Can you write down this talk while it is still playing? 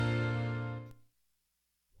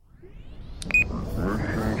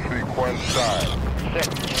6,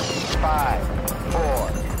 5, 4,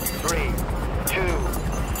 3, 2,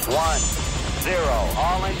 1, 0.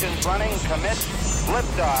 All engines running. Commit.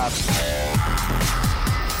 Liftoff.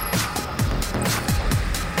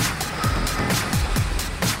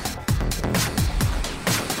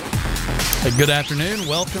 Good afternoon.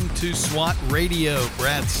 Welcome to SWAT Radio.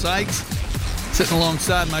 Brad Sykes sitting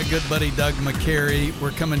alongside my good buddy Doug McCary.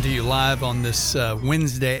 We're coming to you live on this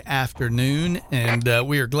Wednesday afternoon, and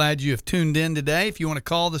we are glad you have tuned in today. If you want to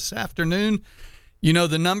call this afternoon, you know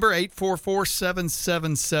the number,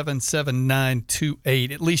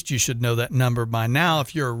 844-777-7928. At least you should know that number by now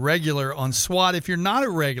if you're a regular on SWAT. If you're not a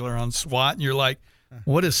regular on SWAT and you're like,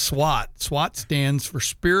 what is SWAT? SWAT stands for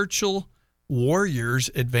Spiritual Warriors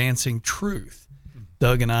Advancing Truth.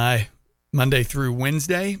 Doug and I, Monday through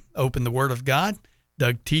Wednesday, open the Word of God.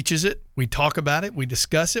 Doug teaches it. We talk about it. We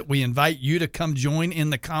discuss it. We invite you to come join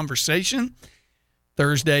in the conversation.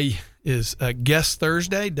 Thursday is Guest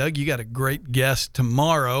Thursday. Doug, you got a great guest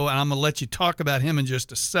tomorrow, and I'm going to let you talk about him in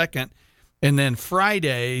just a second. And then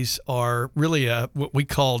Fridays are really what we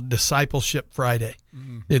call Discipleship Friday.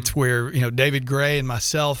 Mm-hmm. It's where, David Gray and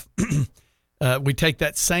myself we take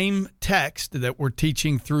that same text that we're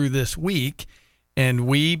teaching through this week, and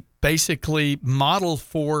we basically model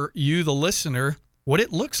for you, the listener, what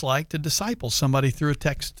it looks like to disciple somebody through a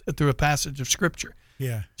passage of Scripture.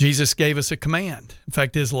 Yeah. Jesus gave us a command. In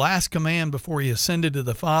fact, his last command before he ascended to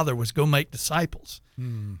the Father was go make disciples.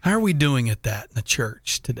 How are we doing at that in the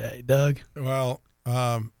church today, Doug? Well,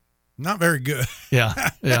 not very good.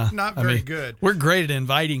 Yeah. Not very good. We're great at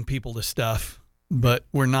inviting people to stuff, but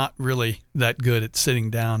we're not really that good at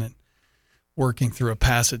sitting down and working through a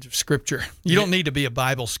passage of Scripture. You don't need to be a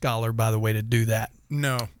Bible scholar, by the way, to do that.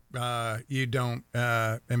 No, you don't.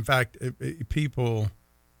 In fact, people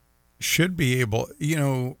should be able,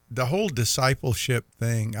 the whole discipleship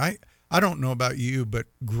thing, I don't know about you, but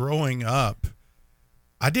growing up,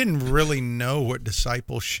 I didn't really know what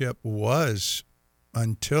discipleship was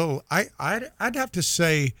until I'd have to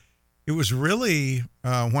say it was really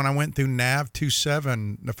when I went through Nav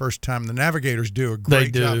 27 the first time. The navigators do a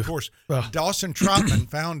great job. Of course, Dawson Trotman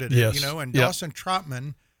founded it, and Dawson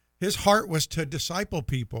Trotman, his heart was to disciple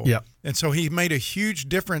people. Yep. And so he made a huge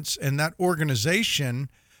difference in that organization,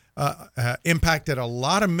 impacted a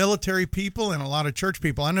lot of military people and a lot of church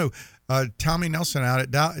people. I know Tommy Nelson out at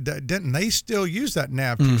Denton, they still use that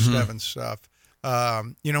Nav 27 stuff.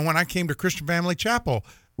 When I came to Christian Family Chapel,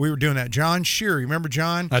 we were doing that. John Shear, you remember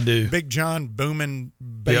John? I do. Big John, booming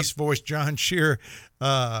bass voice John Shear.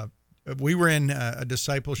 We were in a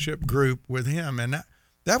discipleship group with him, and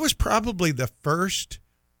that was probably the first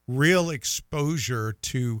real exposure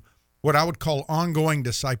to what I would call ongoing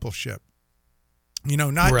discipleship.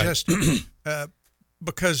 Not just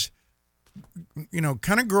because,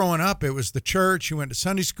 kind of growing up, it was the church. You went to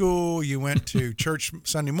Sunday school, you went to church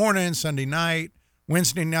Sunday morning, Sunday night.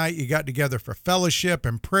 Wednesday night, you got together for fellowship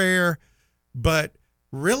and prayer. But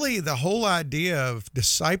really, the whole idea of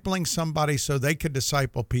discipling somebody so they could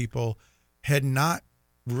disciple people had not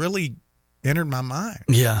really entered my mind.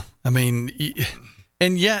 Yeah. and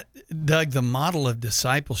yet, Doug, the model of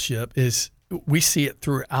discipleship is we see it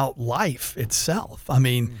throughout life itself.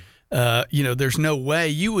 There's no way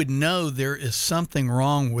you would know there is something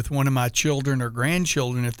wrong with one of my children or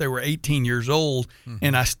grandchildren if they were 18 years old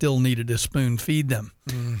and I still needed to spoon feed them.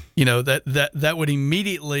 That would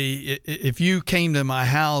immediately, if you came to my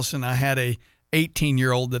house and I had a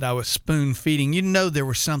 18-year-old that I was spoon feeding, there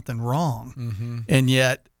was something wrong. And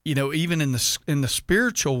yet, even in the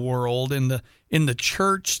spiritual world, in the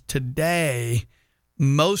church today,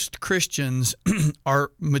 most Christians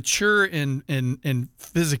are mature in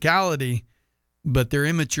physicality, but they're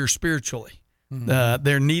immature spiritually.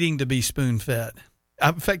 They're needing to be spoon-fed.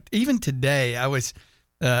 In fact, even today,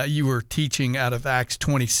 you were teaching out of Acts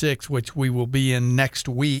 26, which we will be in next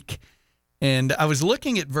week, and I was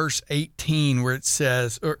looking at verse 18 where it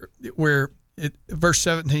says, verse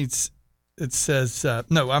 17, it says,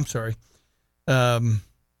 no, I'm sorry. Gosh,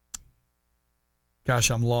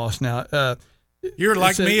 I'm lost now. You're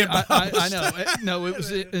like me. I know. No, it was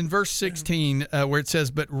in verse 16 where it says,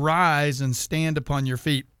 but rise and stand upon your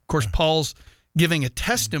feet. Of course, Paul's giving a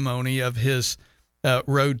testimony of his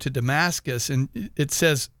road to Damascus. And it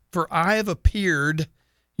says, for I have appeared,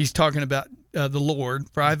 he's talking about the Lord,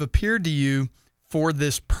 for I have appeared to you for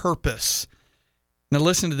this purpose. Now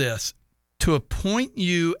listen to this, to appoint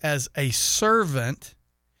you as a servant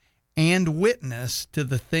and witness to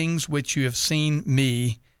the things which you have seen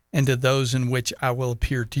me and to those in which I will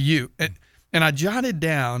appear to you. And I jotted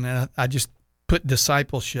down, and I just put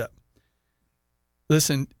discipleship.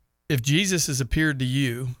 Listen, if Jesus has appeared to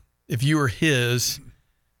you, if you are his,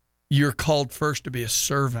 you're called first to be a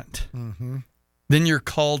servant. Then you're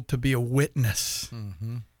called to be a witness.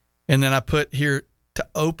 And then I put here, to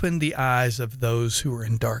open the eyes of those who are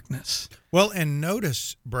in darkness. Well, and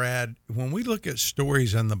notice, Brad, when we look at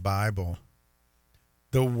stories in the Bible,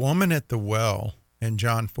 the woman at the well in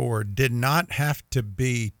John 4 did not have to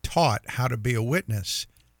be taught how to be a witness.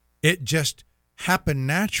 It just happened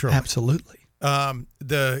naturally. Absolutely.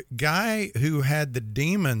 The guy who had the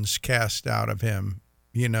demons cast out of him,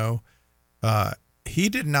 he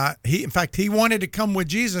did not, in fact, he wanted to come with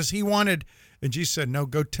Jesus. And Jesus said, no,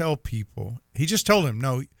 go tell people. He just told him,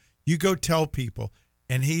 no, you go tell people.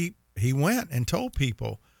 And he went and told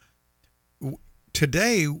people.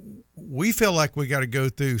 Today, we feel like we got to go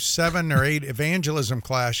through 7 or 8 evangelism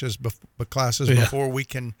classes before we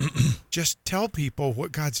can just tell people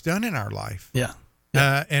what God's done in our life. Yeah.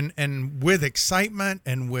 And with excitement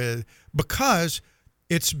because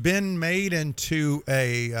it's been made into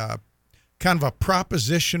a kind of a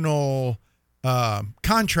propositional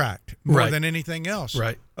contract more than anything else.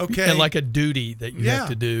 Right. Okay. And like a duty that you have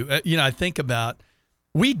to do. I think about,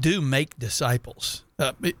 we do make disciples.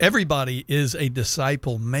 Everybody is a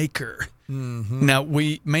disciple maker. Now,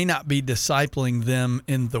 we may not be discipling them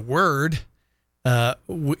in the word.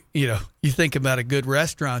 You think about a good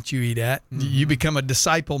restaurant you eat at, you become a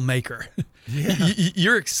disciple maker. Yeah.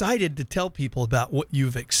 You're excited to tell people about what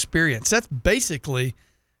you've experienced. That's basically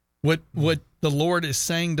what the Lord is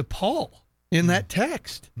saying to Paul in that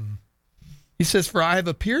text. He says, for I have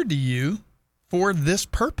appeared to you for this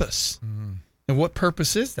purpose. And what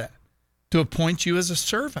purpose is that? To appoint you as a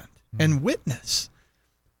servant and witness.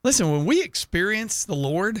 Listen, when we experience the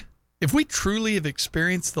Lord, if we truly have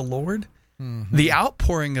experienced the Lord, the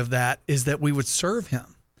outpouring of that is that we would serve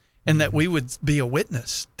him and that we would be a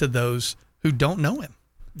witness to those who don't know him,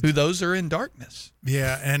 who those are in darkness.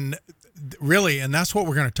 Yeah, and really, and that's what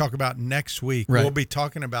we're going to talk about next week. Right. We'll be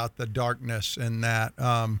talking about the darkness and that.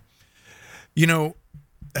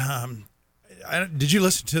 Did you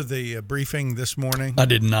listen to the briefing this morning? I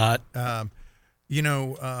did not.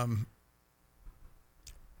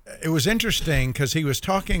 It was interesting because he was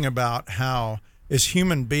talking about how, as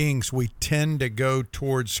human beings, we tend to go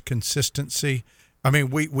towards consistency. I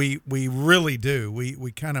mean, we really do.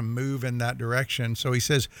 We kind of move in that direction. So he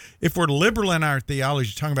says, if we're liberal in our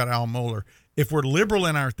theology, talking about Al Mohler, if we're liberal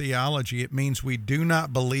in our theology, it means we do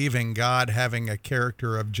not believe in God having a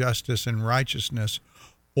character of justice and righteousness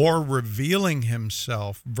or revealing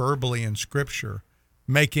himself verbally in Scripture,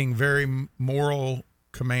 making very moral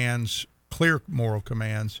commands, clear moral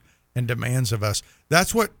commands and demands of us.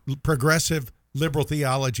 That's what progressive liberal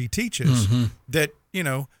theology teaches, that,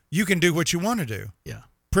 you can do what you want to do. Yeah.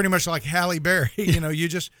 Pretty much like Halle Berry, you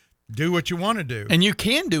just do what you want to do. And you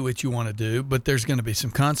can do what you want to do, but there's going to be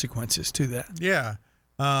some consequences to that. Yeah.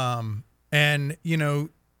 And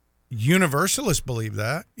universalists believe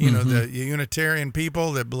that, the Unitarian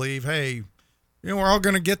people that believe, hey, we're all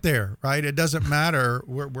going to get there, right? It doesn't matter.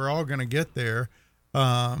 We're all going to get there.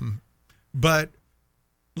 But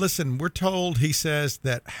listen, we're told, he says,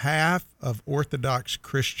 that half of Orthodox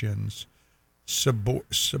Christians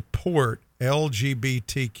support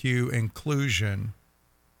LGBTQ inclusion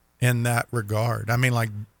in that regard. I mean, like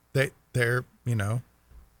they're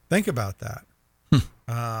think about that.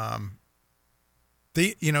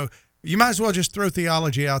 You might as well just throw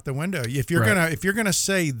theology out the window. If you're gonna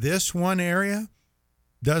say this one area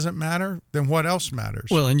doesn't matter, then what else matters?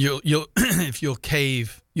 Well, and you'll if you'll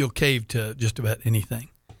cave to just about anything.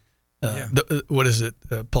 What is it?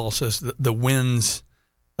 Paul says the winds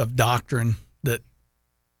of doctrine that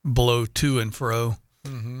blow to and fro.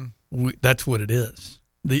 That's what it is.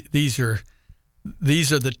 These are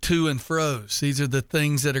the to and fros. These are the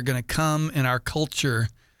things that are going to come in our culture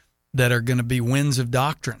that are going to be winds of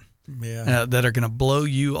doctrine. That are going to blow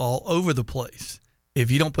you all over the place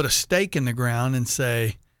if you don't put a stake in the ground and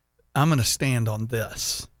say, I'm going to stand on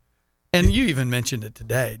this. And you even mentioned it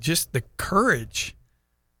today, just the courage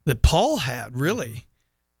that Paul had, really,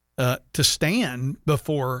 to stand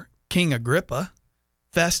before King Agrippa,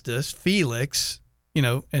 Festus, Felix,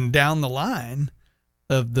 and down the line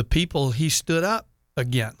of the people he stood up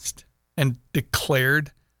against and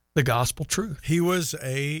declared the gospel truth. He was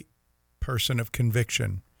a person of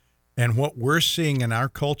conviction. And what we're seeing in our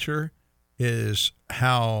culture is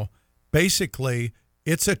how basically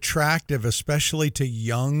it's attractive, especially to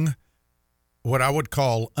young, what I would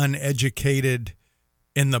call uneducated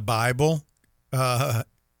in the Bible,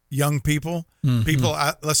 young people, people,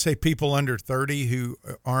 let's say people under 30 who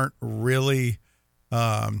aren't really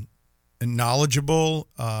knowledgeable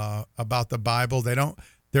about the Bible.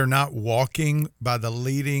 they're not walking by the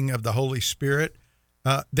leading of the Holy Spirit,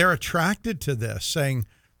 they're attracted to this, saying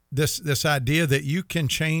this idea that you can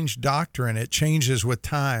change doctrine. It changes with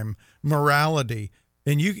time, morality,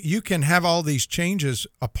 and you can have all these changes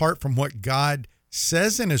apart from what God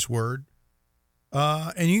says in His Word,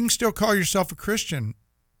 and you can still call yourself a Christian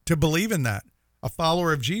to believe in that, a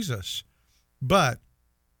follower of Jesus. But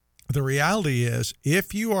the reality is,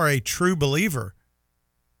 if you are a true believer,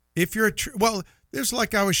 there's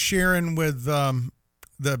like I was sharing with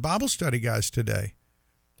the Bible study guys today.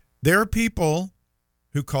 There are people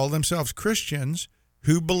who call themselves Christians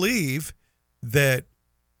who believe that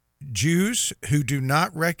Jews who do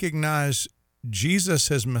not recognize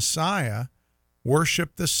Jesus as Messiah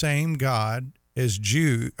worship the same God as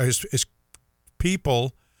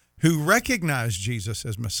people who recognize Jesus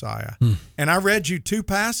as Messiah. And I read you two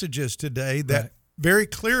passages today that very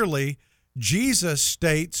clearly Jesus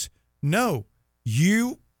states, no,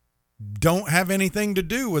 you don't have anything to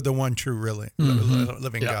do with the one true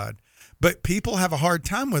living God. But people have a hard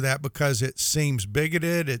time with that because it seems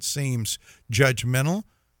bigoted, it seems judgmental.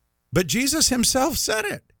 But Jesus himself said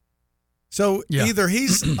it. So either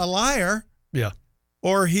he's a liar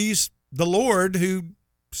or he's the Lord who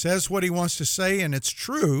says what he wants to say and it's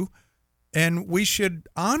true, and we should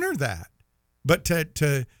honor that. But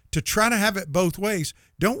to try to have it both ways,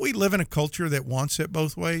 don't we live in a culture that wants it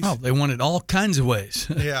both ways? Oh, they want it all kinds of ways.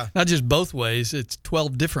 Yeah. Not just both ways, it's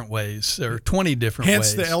 12 different ways or 20 different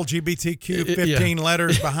ways. Hence the LGBTQ 15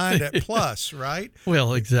 letters behind it plus, right?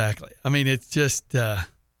 Well, exactly. I mean, it's just,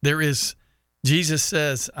 Jesus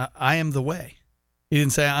says, I am the way. He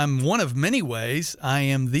didn't say, I'm one of many ways. I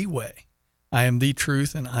am the way. I am the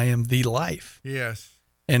truth, and I am the life. Yes.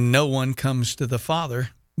 And no one comes to the Father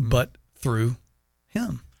but through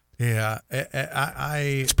him. Yeah.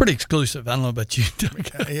 It's pretty exclusive. I don't know about you, Doug.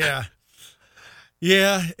 Yeah.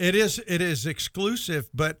 Yeah, it is exclusive.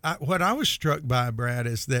 But what I was struck by, Brad,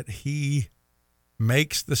 is that he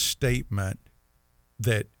makes the statement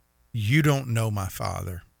that you don't know my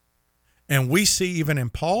Father. And we see even in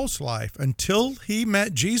Paul's life, until he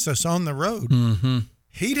met Jesus on the road,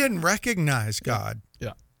 he didn't recognize God.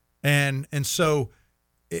 Yeah. And so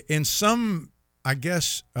in some, I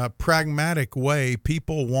guess, pragmatic way,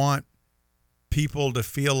 people want people to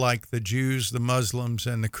feel like the Jews, the Muslims,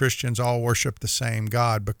 and the Christians all worship the same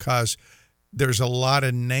God because there's a lot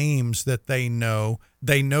of names that they know.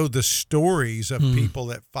 They know the stories of people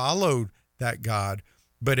that followed that God.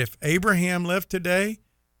 But if Abraham lived today,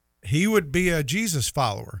 he would be a Jesus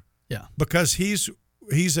follower. Yeah. Because he's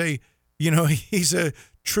a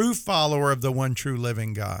true follower of the one true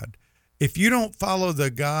living God. If you don't follow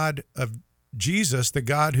the God of Jesus, the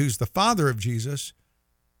God who's the Father of Jesus,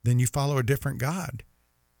 then you follow a different God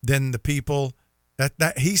than the people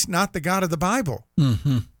that he's not the God of the Bible.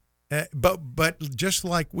 But just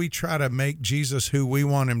like we try to make Jesus who we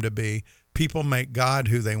want him to be, people make God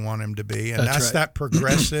who they want him to be. And that's right. That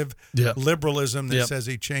progressive liberalism that says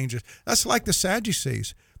he changes. That's like the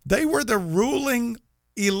Sadducees. They were the ruling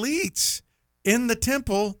elites in the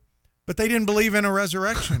temple, but they didn't believe in a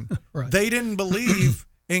resurrection. Right. They didn't believe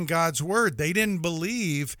in God's word. They didn't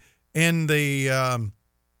believe in the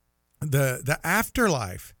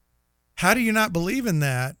afterlife. How do you not believe in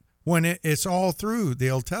that when it's all through the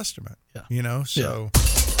Old Testament? Yeah.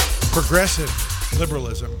 Progressive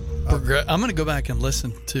liberalism. I'm going to go back and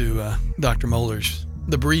listen to Dr. Mohler's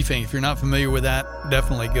The Briefing. If you're not familiar with that,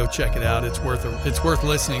 definitely go check it out. It's worth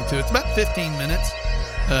listening to. It's about 15 minutes,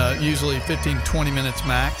 usually 15 to 20 minutes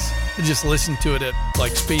max. I just listen to it at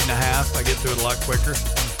like speed and a half. I get through it a lot quicker.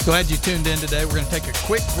 Glad you tuned in today. We're going to take a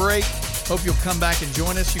quick break. Hope you'll come back and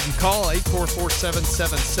join us. You can call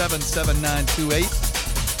 844-777-7928.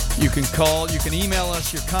 You can call, you can email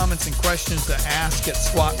us your comments and questions to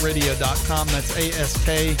ask@swatradio.com. That's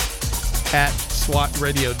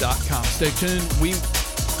ask@swatradio.com. Stay tuned.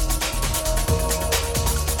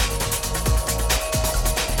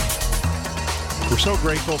 We're so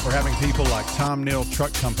grateful for having people like Tom Neal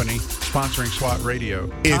Truck Company sponsoring SWAT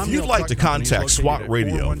Radio. If you'd like to contact SWAT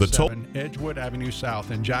Radio, the Edgewood Avenue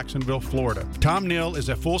South in Jacksonville, Florida. Tom Neal is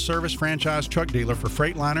a full-service franchise truck dealer for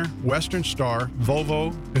Freightliner, Western Star,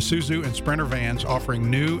 Volvo, Isuzu, and Sprinter vans, offering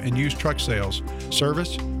new and used truck sales,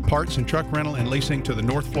 service, parts, and truck rental and leasing to the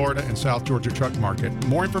North Florida and South Georgia truck market.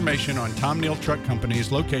 More information on Tom Neal Truck Company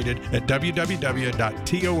is located at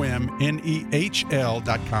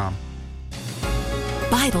www.tomnehl.com.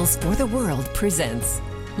 Bibles for the World presents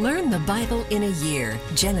Learn the Bible in a Year,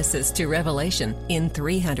 Genesis to Revelation, in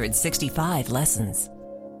 365 lessons.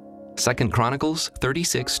 2 Chronicles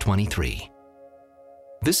 36:23.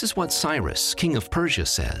 This is what Cyrus, king of Persia,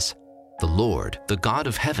 says. "The Lord, the God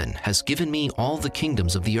of heaven, has given me all the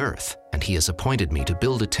kingdoms of the earth, and he has appointed me to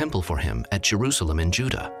build a temple for him at Jerusalem in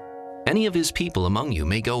Judah. Any of his people among you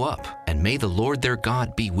may go up, and may the Lord their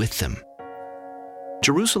God be with them."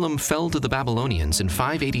 Jerusalem fell to the Babylonians in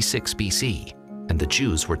 586 BC, and the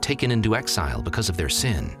Jews were taken into exile because of their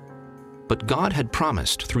sin. But God had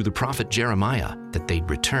promised through the prophet Jeremiah that they'd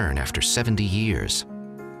return after 70 years.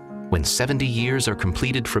 "When 70 years are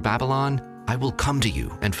completed for Babylon, I will come to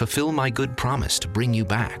you and fulfill my good promise to bring you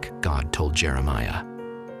back," God told Jeremiah.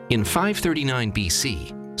 In 539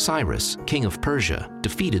 BC, Cyrus, king of Persia,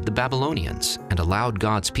 defeated the Babylonians and allowed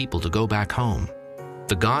God's people to go back home.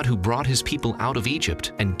 The God who brought his people out of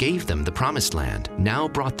Egypt and gave them the promised land now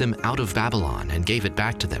brought them out of Babylon and gave it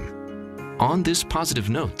back to them. On this positive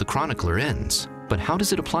note, the chronicler ends. But how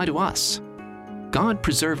does it apply to us? God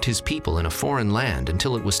preserved his people in a foreign land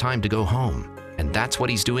until it was time to go home, and that's what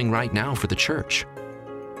he's doing right now for the church.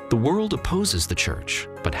 The world opposes the church,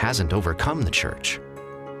 but hasn't overcome the church.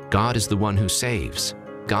 God is the one who saves,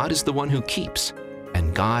 God is the one who keeps,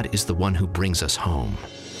 and God is the one who brings us home.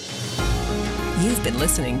 You've been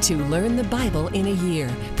listening to Learn the Bible in a Year,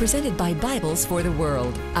 presented by Bibles for the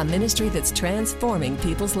World, a ministry that's transforming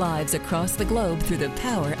people's lives across the globe through the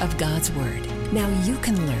power of God's Word. Now you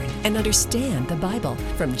can learn and understand the Bible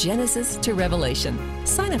from Genesis to Revelation.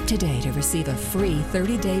 Sign up today to receive a free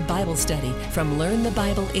 30-day Bible study from Learn the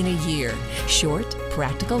Bible in a Year. Short,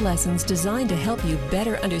 practical lessons designed to help you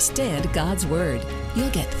better understand God's Word. You'll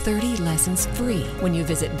get 30 lessons free when you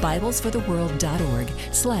visit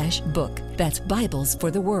biblesfortheworld.org/book. That's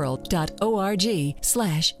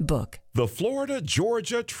biblesfortheworld.org/book. The Florida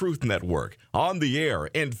Georgia Truth Network, on the air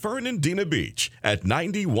in Fernandina Beach at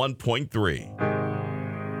 91.3.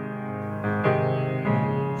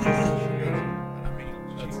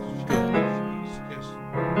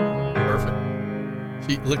 Perfect.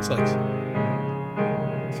 She looks like.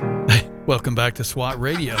 Welcome back to SWAT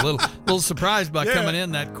Radio. A little surprised by coming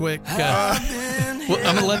in that quick. Well, I'm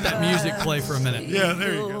going to let that music play for a minute. Yeah,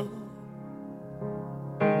 there you go.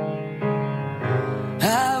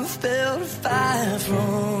 I've felt a fire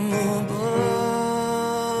from above.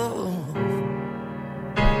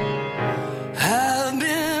 I've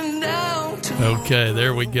been down to. Okay,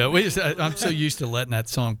 there we go. I'm so used to letting that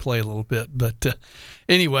song play a little bit. But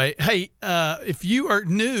anyway, hey, if you are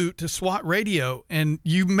new to SWAT Radio and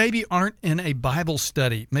you maybe aren't in a Bible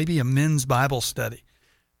study, maybe a men's Bible study,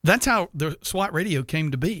 that's how the SWAT Radio came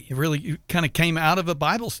to be. It really kind of came out of a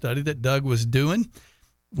Bible study that Doug was doing,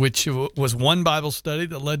 which was one Bible study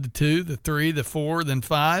that led to 2, the 3, the 4, then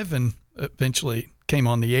 5, and eventually came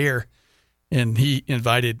on the air. And he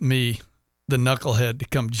invited me, the knucklehead, to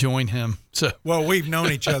come join him. So, well, we've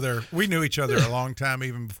known each other. We knew each other a long time,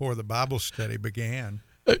 even before the Bible study began.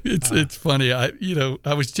 It's funny. I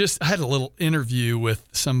had a little interview with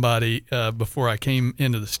somebody before I came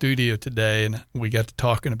into the studio today, and we got to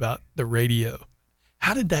talking about the radio.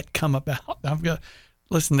 How did that come about?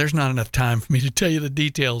 Listen, there's not enough time for me to tell you the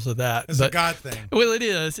details of that. It's a God thing. Well, it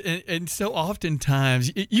is. And so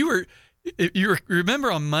oftentimes, you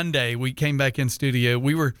remember on Monday, we came back in studio,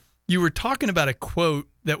 you were talking about a quote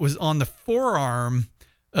that was on the forearm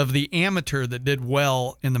of the amateur that did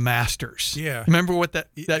well in the Masters. Yeah. Remember what that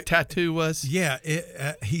tattoo was? Yeah.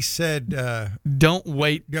 He said, don't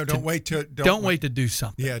wait. Don't wait to do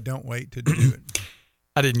something. Yeah. Don't wait to do it.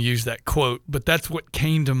 I didn't use that quote, but that's what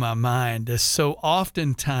came to my mind. Is so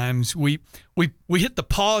oftentimes we hit the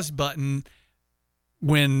pause button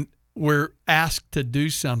when we're asked to do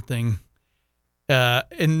something,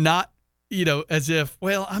 and not, as if,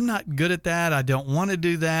 well, I'm not good at that. I don't want to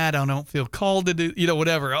do that. I don't feel called to do,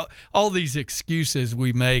 whatever. All these excuses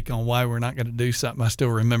we make on why we're not going to do something. I still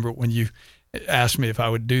remember when you asked me if I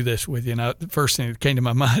would do this with you, and the first thing that came to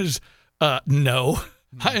my mind is, no.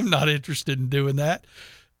 I am not interested in doing that.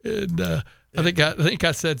 And I think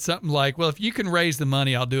I said something like, well, if you can raise the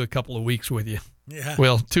money, I'll do a couple of weeks with you. Yeah.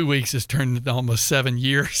 Well, 2 weeks has turned into almost 7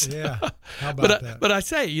 years. Yeah. How about that? But I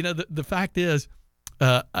say, the fact is,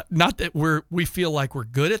 not that we feel like we're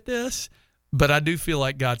good at this, but I do feel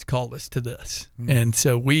like God's called us to this. Mm-hmm. And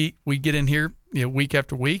so we get in here, week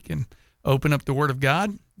after week and open up the Word of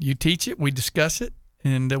God. You teach it, we discuss it,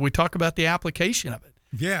 and we talk about the application of it.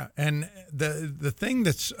 Yeah, and the thing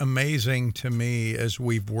that's amazing to me as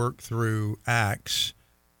we've worked through Acts,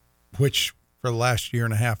 which for the last year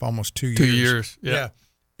and a half, almost 2 years. 2 years, yeah,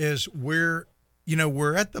 is we're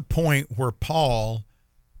at the point where Paul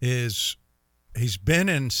he's been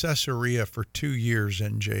in Caesarea for 2 years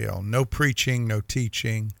in jail, no preaching, no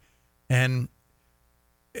teaching, and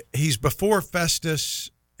he's before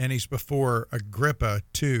Festus and he's before Agrippa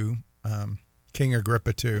too, King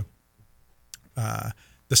Agrippa too.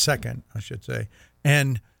 the second, I should say.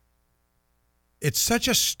 And it's such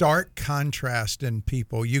a stark contrast in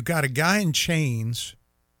people. You got a guy in chains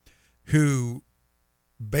who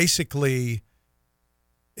basically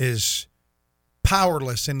is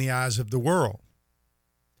powerless in the eyes of the world.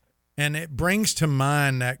 And it brings to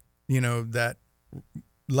mind that, that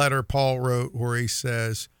letter Paul wrote where he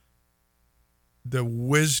says, the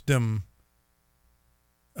wisdom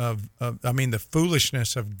the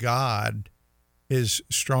foolishness of God is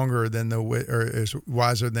stronger than is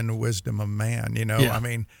wiser than the wisdom of man.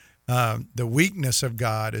 The weakness of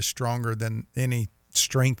God is stronger than any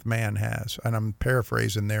strength man has. And I'm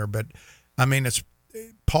paraphrasing there, but it's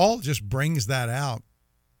Paul just brings that out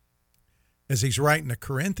as he's writing to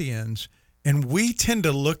Corinthians, and we tend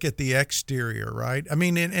to look at the exterior, right?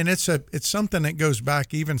 And it's something that goes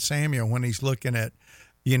back even Samuel when he's looking at,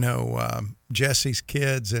 Jesse's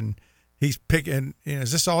kids, and he's picking,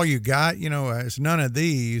 is this all you got? It's none of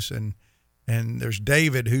these. And there's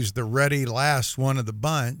David, who's the ready last one of the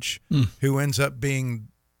bunch, who ends up being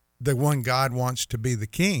the one God wants to be the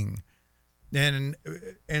king. And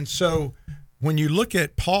so when you look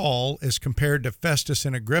at Paul as compared to Festus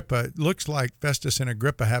and Agrippa, it looks like Festus and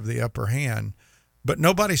Agrippa have the upper hand, but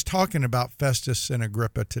nobody's talking about Festus and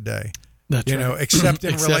Agrippa today. That's right. Except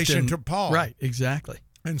in relation to Paul. Right, exactly.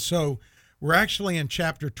 And so we're actually in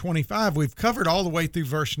chapter 25. We've covered all the way through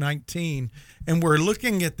verse 19, and we're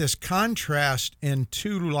looking at this contrast in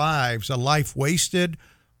two lives, a life wasted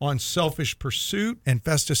on selfish pursuit and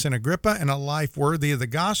Festus and Agrippa, and a life worthy of the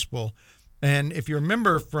gospel. And if you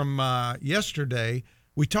remember from yesterday,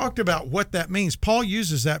 we talked about what that means. Paul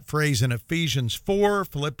uses that phrase in Ephesians 4,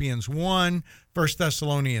 Philippians 1, 1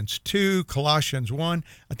 Thessalonians 2, Colossians 1.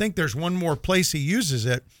 I think there's one more place he uses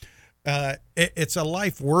it. It's a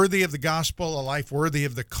life worthy of the gospel, a life worthy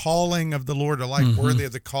of the calling of the Lord, a life worthy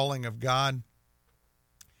of the calling of God.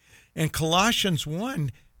 In Colossians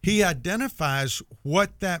 1, he identifies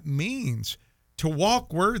what that means. To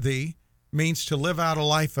walk worthy means to live out a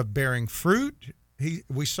life of bearing fruit.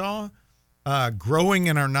 We saw growing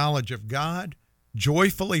in our knowledge of God,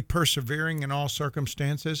 joyfully persevering in all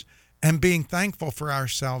circumstances, and being thankful for our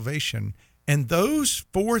salvation. And those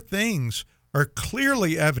four things are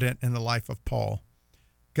clearly evident in the life of Paul.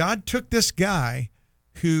 God took this guy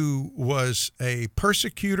who was a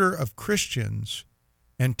persecutor of Christians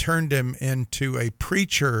and turned him into a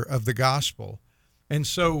preacher of the gospel. And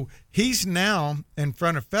so he's now in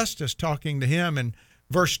front of Festus talking to him, and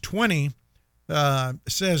verse 20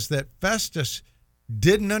 says that Festus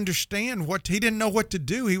didn't understand he didn't know what to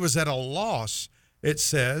do. He was at a loss, it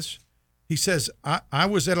says. He says, I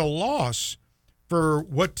was at a loss for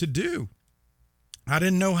what to do. I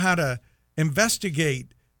didn't know how to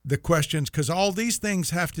investigate the questions because all these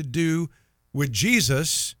things have to do with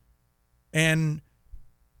Jesus, and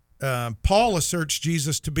Paul asserts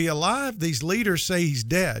Jesus to be alive. These leaders say he's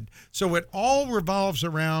dead. So it all revolves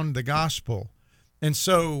around the gospel. And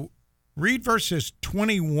so read verses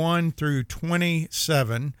 21 through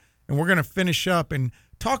 27, and we're going to finish up and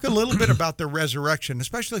talk a little bit about the resurrection,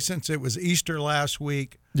 especially since it was Easter last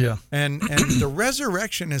week. Yeah. And the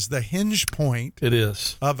resurrection is the hinge point. It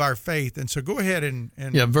is. Of our faith. And so go ahead and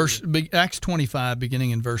Acts 25,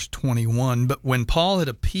 beginning in verse 21. But when Paul had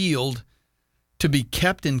appealed to be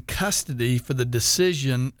kept in custody for the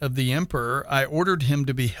decision of the emperor, I ordered him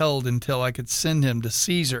to be held until I could send him to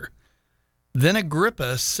Caesar. Then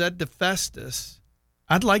Agrippa said to Festus,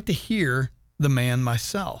 I'd like to hear the man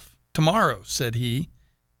myself. Tomorrow, said he,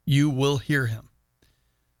 you will hear him.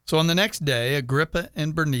 So on the next day, Agrippa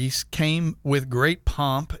and Bernice came with great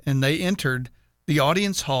pomp, and they entered the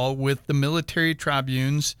audience hall with the military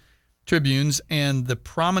tribunes and the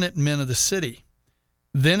prominent men of the city.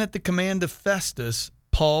 Then at the command of Festus,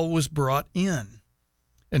 Paul was brought in.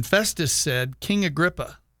 And Festus said, King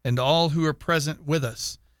Agrippa, and all who are present with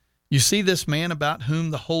us, you see this man about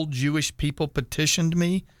whom the whole Jewish people petitioned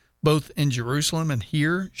me, both in Jerusalem and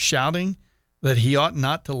here, shouting that he ought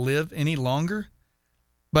not to live any longer?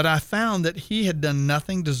 But I found that he had done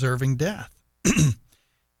nothing deserving death.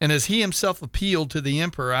 And as he himself appealed to the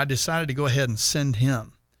emperor, I decided to go ahead and send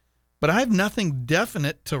him. But I have nothing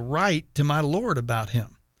definite to write to my lord about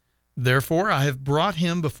him. Therefore, I have brought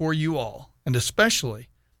him before you all, and especially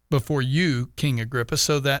before you, King Agrippa,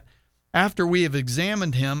 so that after we have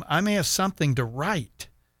examined him, I may have something to write.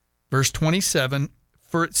 Verse 27,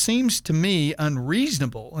 for it seems to me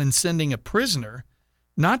unreasonable in sending a prisoner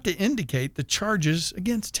not to indicate the charges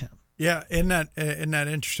against him. Yeah, isn't that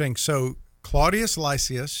interesting? So Claudius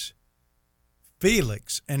Lysias,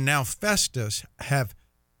 Felix, and now Festus have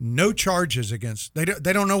no charges against. They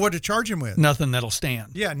don't know what to charge him with. Nothing that'll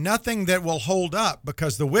stand. Yeah, nothing that will hold up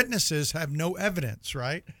because the witnesses have no evidence,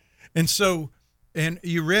 right? And so, and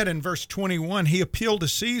you read in verse 21, he appealed to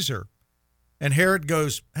Caesar, and Herod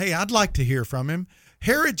goes, "Hey, I'd like to hear from him."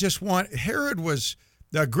 Herod was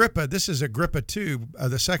Agrippa. This is Agrippa too,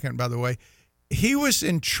 the second, by the way. He was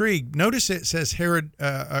intrigued. Notice it says Herod,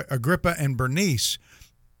 Agrippa, and Bernice.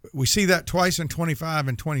 We see that twice in 25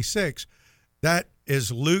 and 26. That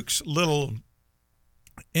is Luke's little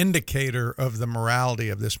indicator of the morality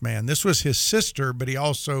of this man. This was his sister, but he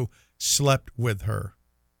also slept with her.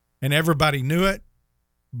 And everybody knew it,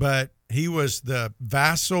 but he was the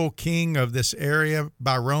vassal king of this area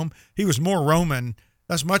by Rome. He was more Roman.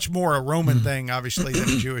 That's much more a Roman thing, obviously, than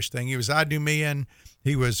a Jewish thing. He was Idumean.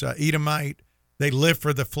 He was Edomite. They lived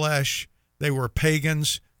for the flesh. They were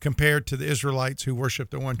pagans compared to the Israelites who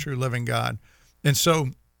worshiped the one true living God. And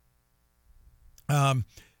so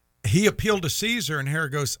he appealed to Caesar, and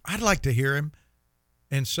Herod goes, "I'd like to hear him."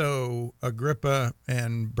 And so Agrippa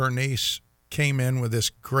and Bernice came in with this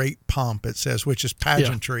great pomp, it says, which is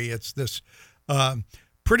pageantry. Yeah. It's this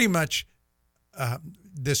pretty much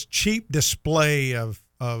this cheap display of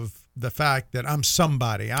the fact that I'm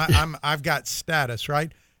somebody. I've got status,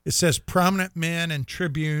 right? It says prominent men and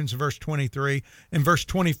tribunes, verse 23. In verse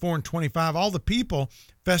 24 and 25, all the people,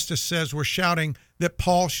 Festus says, were shouting that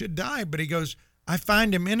Paul should die. But he goes, "I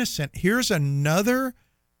find him innocent." Here's another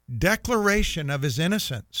declaration of his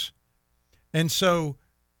innocence. And so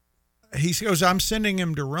he goes, "I'm sending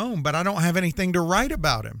him to Rome, but I don't have anything to write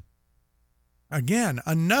about him." Again,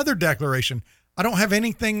 another declaration. I don't have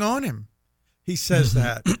anything on him. He says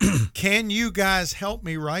that. Can you guys help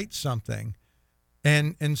me write something?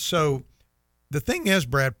 And so the thing is,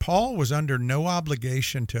 Brad, Paul was under no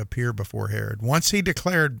obligation to appear before Herod. Once he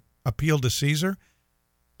declared appeal to Caesar,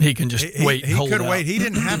 he can just wait. He could wait. He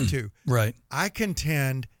didn't have to. Right. I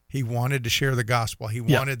contend he wanted to share the gospel. He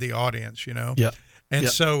wanted the audience, you know? Yep. And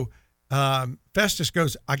so Festus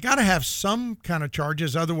goes, "I got to have some kind of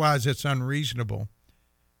charges, otherwise it's unreasonable."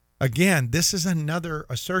 Again, this is another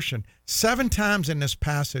assertion. 7 times in this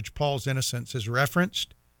passage, Paul's innocence is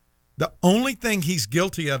referenced. The only thing he's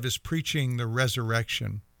guilty of is preaching the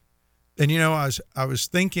resurrection. And, you know, I was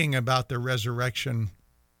thinking about the resurrection,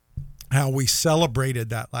 how we celebrated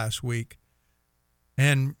that last week.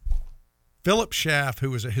 And Philip Schaff,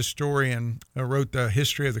 who was a historian, wrote the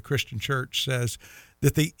History of the Christian Church, says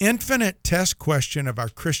that the infinite test question of our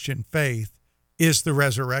Christian faith is the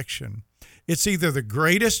resurrection. It's either the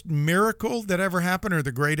greatest miracle that ever happened or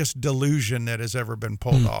the greatest delusion that has ever been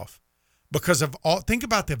pulled off. Because of all, think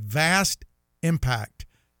about the vast impact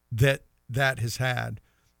that has had.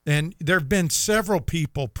 And there have been several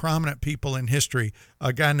people, prominent people in history.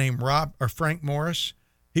 A guy named Frank Morris.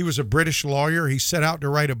 He was a British lawyer. He set out to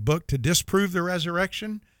write a book to disprove the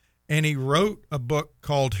resurrection. And he wrote a book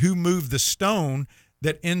called Who Moved the Stone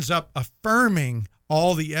that ends up affirming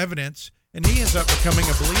all the evidence. And he ends up becoming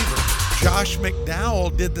a believer. Josh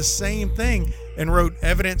McDowell did the same thing and wrote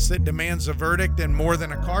Evidence That Demands a Verdict and More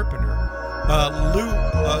Than a Carpenter.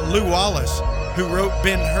 Lew Wallace, who wrote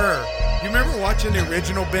Ben-Hur. You remember watching the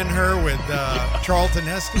original Ben-Hur with Charlton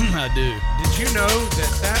Heston? I do. Did you know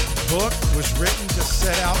that book was written to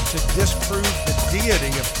set out to disprove the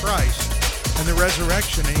deity of Christ and the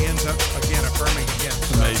resurrection, and he ends up, again, affirming again.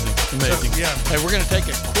 Amazing. So, yeah. Hey, we're going to take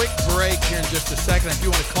a quick break here in just a second. If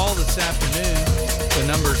you want to call this afternoon, the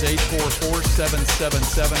number is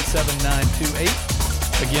 844-777-7928.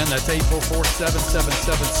 Again, that's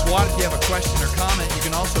 844-777-SWAT. If you have a question or comment, you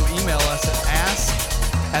can also email us at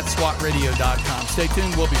ask@swatradio.com. Stay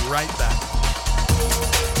tuned. We'll be right back.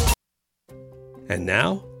 And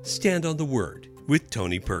now, Stand on the Word with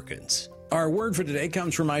Tony Perkins. Our word for today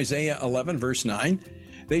comes from Isaiah 11, verse 9.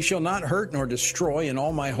 "They shall not hurt nor destroy in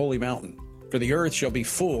all my holy mountain, for the earth shall be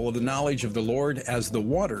full of the knowledge of the Lord as the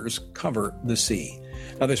waters cover the sea."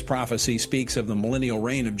 Now, this prophecy speaks of the millennial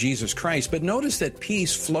reign of Jesus Christ, but notice that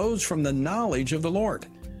peace flows from the knowledge of the Lord.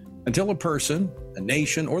 Until a person, a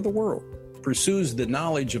nation, or the world pursues the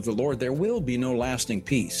knowledge of the Lord, there will be no lasting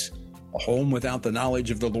peace. A home without the knowledge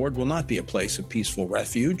of the Lord will not be a place of peaceful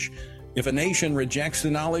refuge. If a nation rejects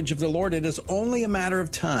the knowledge of the Lord, it is only a matter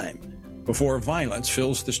of time before violence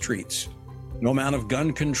fills the streets. No amount of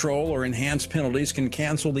gun control or enhanced penalties can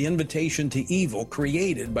cancel the invitation to evil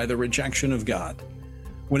created by the rejection of God.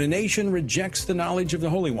 When a nation rejects the knowledge of the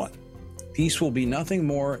Holy One, peace will be nothing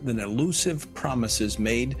more than elusive promises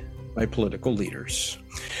made by political leaders.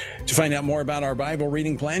 To find out more about our Bible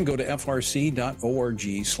reading plan, go to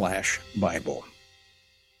frc.org/Bible.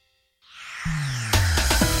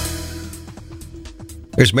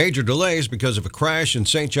 There's major delays because of a crash in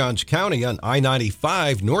St. Johns County on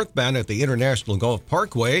I-95 northbound at the International Gulf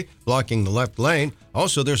Parkway, blocking the left lane.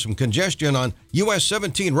 Also, there's some congestion on US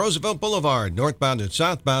 17 Roosevelt Boulevard, northbound and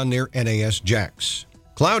southbound near NAS Jacks.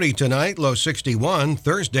 Cloudy tonight, low 61.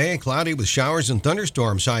 Thursday, cloudy with showers and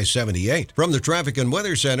thunderstorms, high 78. From the Traffic and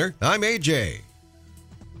Weather Center, I'm AJ.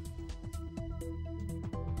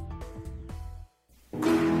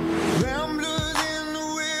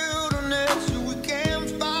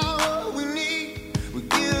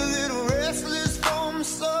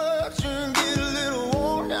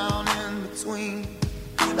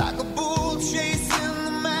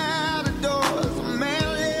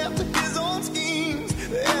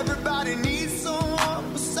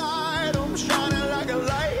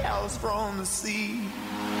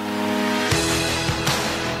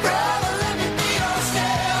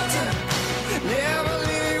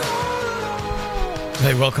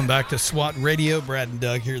 Hey, welcome back to SWAT Radio. Brad and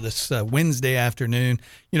Doug here this Wednesday afternoon.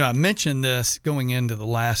 You know, I mentioned this going into the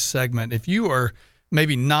last segment. If you are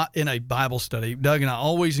maybe not in a Bible study, Doug and I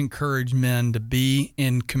always encourage men to be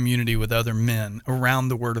in community with other men around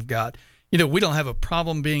the Word of God. You know, we don't have a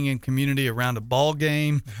problem being in community around a ball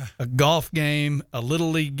game, a golf game, a little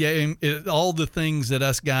league game, all the things that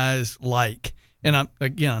us guys like. And I'm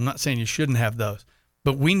not saying you shouldn't have those,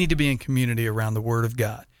 but we need to be in community around the Word of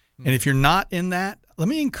God. And if you're not in that, let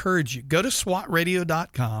me encourage you, go to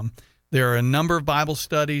SWATradio.com. There are a number of Bible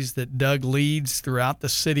studies that Doug leads throughout the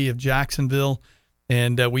city of Jacksonville.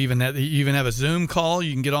 And we even have a Zoom call.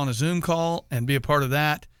 You can get on a Zoom call and be a part of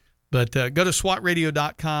that. But go to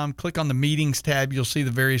SWATradio.com, click on the meetings tab. You'll see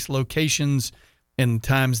the various locations and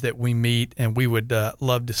times that we meet, and we would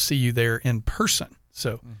love to see you there in person.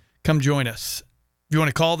 So come join us. If you want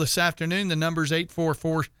to call this afternoon, the number is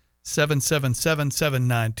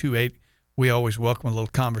 844-777-7928. We always welcome a little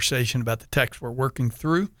conversation about the text we're working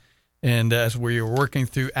through. And as we are working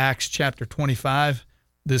through Acts chapter 25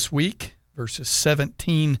 this week, verses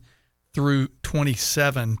 17 through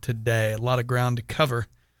 27 today, a lot of ground to cover.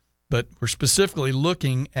 But we're specifically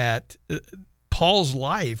looking at Paul's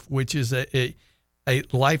life, which is a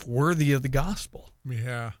life worthy of the gospel.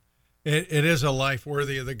 Yeah, it is a life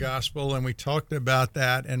worthy of the gospel, and we talked about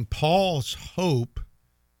that. And Paul's hope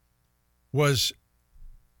was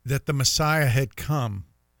that the Messiah had come,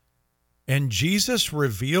 and Jesus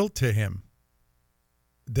revealed to him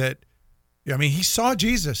that, I mean, he saw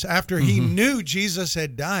Jesus after he knew Jesus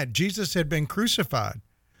had died. Jesus had been crucified.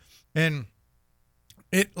 And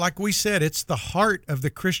it, like we said, it's the heart of the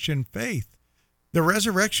Christian faith. The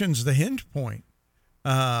resurrection's the hinge point.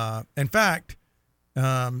 In fact,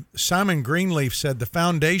 Simon Greenleaf said the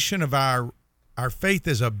foundation of our faith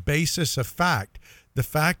is a basis of fact. The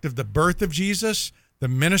fact of the birth of Jesus, the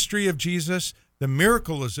ministry of Jesus, the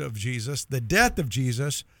miracles of Jesus, the death of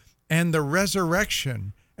Jesus, and the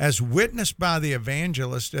resurrection as witnessed by the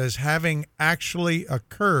evangelist as having actually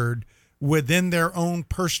occurred within their own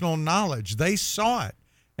personal knowledge. They saw it,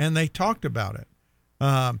 and they talked about it.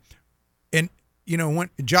 And, you know, when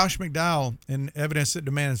Josh McDowell in Evidence That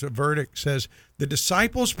Demands a Verdict says, the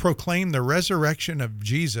disciples proclaimed the resurrection of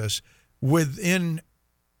Jesus within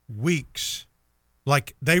weeks.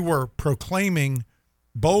 Like they were proclaiming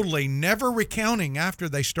boldly, never recounting after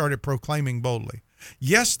they started proclaiming boldly.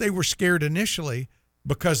 Yes, they were scared initially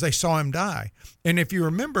because they saw him die. And if you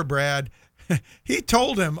remember, Brad, he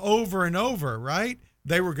told them over and over, right?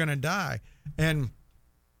 They were going to die.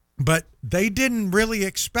 But they didn't really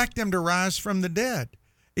expect him to rise from the dead,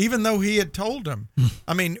 even though he had told them.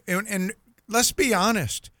 I mean, and let's be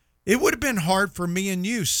honest, it would have been hard for me and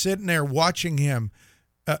you sitting there watching him,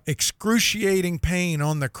 excruciating pain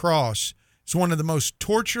on the cross. It's one of the most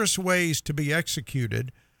torturous ways to be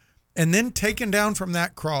executed, and then taken down from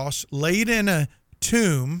that cross, laid in a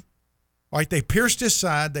tomb. Right? They pierced his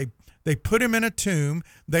side. They put him in a tomb.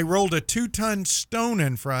 They rolled a 2-ton stone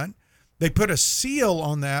in front. They put a seal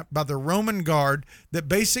on that by the Roman guard that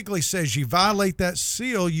basically says you violate that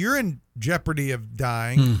seal, you're in jeopardy of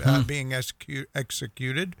dying, being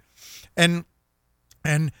executed. And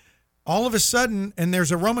all of a sudden, and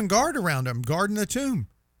there's a Roman guard around him, guarding the tomb.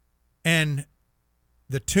 And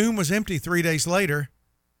the tomb was empty 3 days later,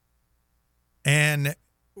 and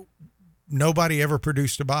nobody ever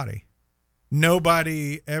produced a body.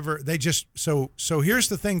 Nobody ever, they just, so here's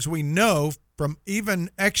the things we know from even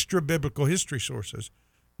extra biblical history sources.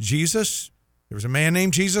 Jesus, there was a man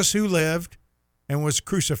named Jesus who lived and was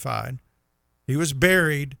crucified. He was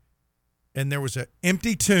buried, and there was an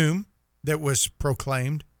empty tomb that was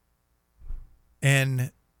proclaimed,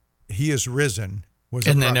 and he is risen.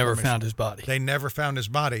 And they never found his body. They never found his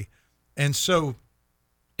body. And so...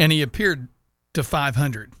 And he appeared to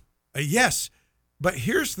 500. Yes. But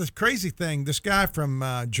here's the crazy thing. This guy from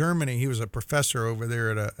Germany, he was a professor over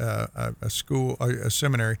there at a school, a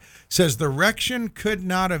seminary, says the erection could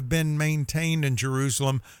not have been maintained in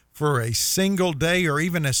Jerusalem for a single day or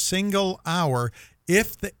even a single hour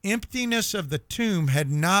if the emptiness of the tomb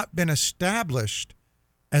had not been established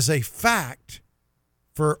as a fact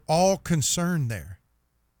for all concerned there.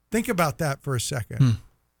 Think about that for a second.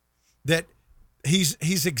 That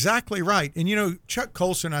he's exactly right. And, you know, Chuck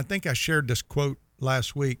Colson, I think I shared this quote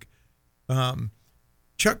last week.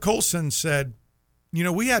 Chuck Colson said, you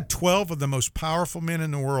know, we had 12 of the most powerful men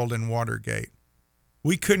in the world in Watergate.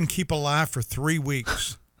 We couldn't keep alive for 3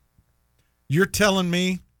 weeks. You're telling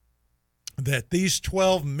me that these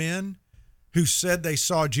 12 men who said they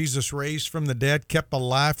saw Jesus raised from the dead kept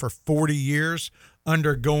alive for 40 years,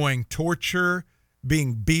 undergoing torture,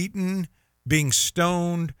 being beaten, being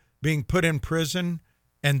stoned, being put in prison,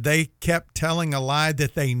 and they kept telling a lie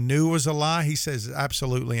that they knew was a lie? He says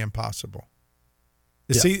absolutely impossible.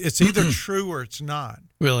 It's either true or it's not.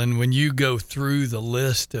 Well, and when you go through the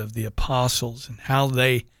list of the apostles and how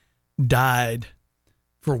they died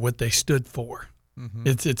for what they stood for,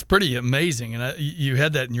 it's pretty amazing. And you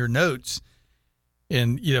had that in your notes.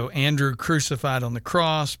 And, you know, Andrew crucified on the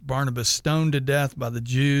cross, Barnabas stoned to death by the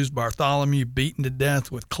Jews, Bartholomew beaten to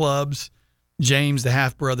death with clubs, James, the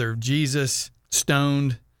half-brother of Jesus,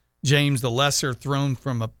 stoned, James the Lesser thrown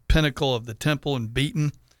from a pinnacle of the temple and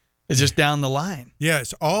beaten. It's just down the line.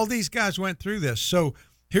 Yes, all these guys went through this. So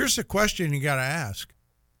here's the question you got to ask.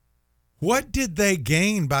 What did they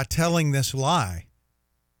gain by telling this lie?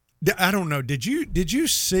 I don't know. Did you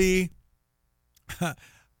see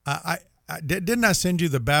didn't I send you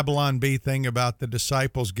the Babylon Bee thing about the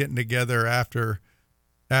disciples getting together after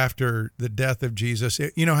the death of Jesus?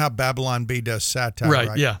 You know how Babylon Bee does satire,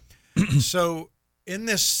 right? Yeah. So in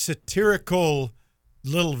this satirical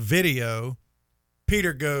little video,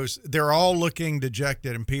 Peter goes, they're all looking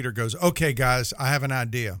dejected, and Peter goes, okay, guys, I have an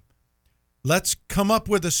idea. Let's come up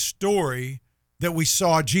with a story that we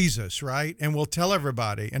saw Jesus, right? And we'll tell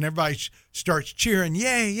everybody. And everybody starts cheering,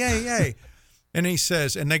 yay, yay, yay. And he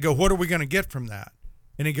says, and they go, what are we going to get from that?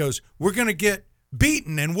 And he goes, we're going to get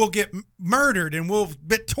beaten, and we'll get murdered, and we'll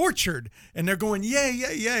be tortured. And they're going, yay,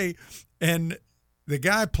 yay, yay. And the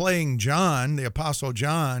guy playing John, the Apostle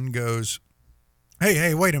John, goes,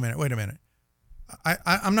 hey, wait a minute.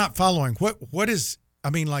 I'm not following. What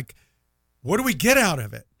do we get out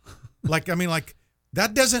of it?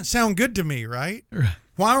 That doesn't sound good to me, right?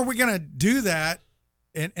 Why are we going to do that?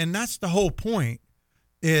 And that's the whole point,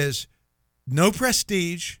 is no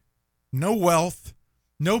prestige, no wealth,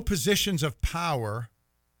 no positions of power.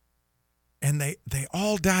 And they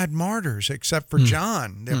all died martyrs except for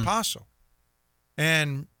John, the apostle.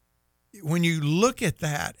 And when you look at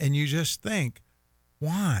that and you just think,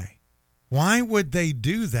 why? Why would they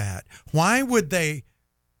do that? Why would they?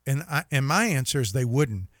 And my answer is they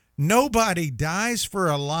wouldn't. Nobody dies for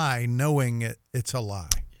a lie knowing it's a lie.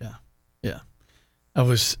 Yeah. I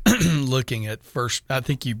was looking at first, I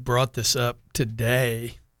think you brought this up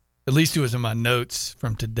today, at least it was in my notes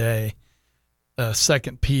from today, 2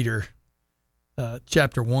 Peter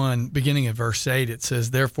chapter 1, beginning of verse 8, it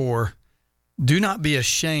says, therefore, do not be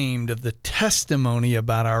ashamed of the testimony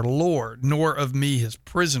about our Lord, nor of me, his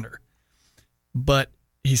prisoner. But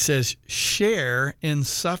he says, share in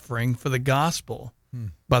suffering for the gospel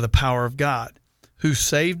by the power of God, who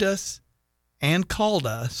saved us and called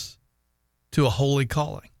us to a holy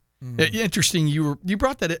calling. Interesting, you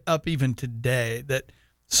brought that up even today, that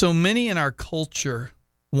so many in our culture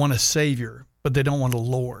want a Savior, but they don't want a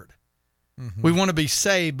Lord. We want to be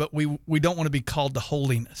saved, but we don't want to be called to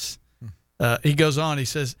holiness. He goes on, he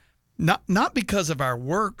says, not because of our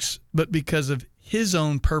works, but because of his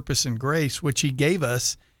own purpose and grace, which he gave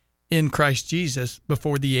us in Christ Jesus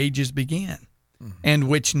before the ages began, and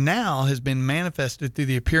which now has been manifested through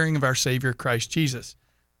the appearing of our Savior, Christ Jesus.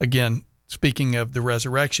 Again, speaking of the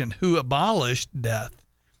resurrection, who abolished death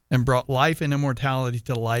and brought life and immortality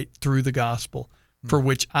to light through the gospel, for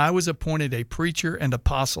which I was appointed a preacher and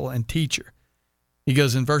apostle and teacher. He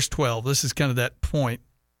goes in verse 12, this is kind of that point,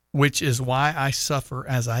 which is why I suffer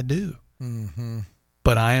as I do.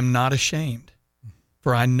 But I am not ashamed,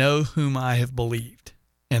 for I know whom I have believed,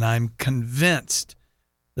 and I'm convinced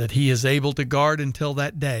that he is able to guard until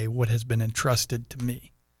that day what has been entrusted to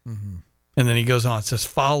me. And then he goes on, says,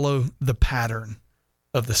 follow the pattern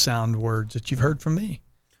of the sound words that you've heard from me.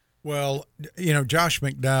 Well, you know, Josh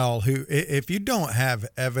McDowell, who, if you don't have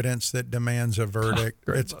evidence that demands a verdict,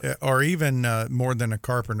 or even more than a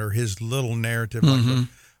carpenter, his little narrative,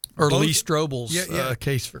 or Lee Strobel's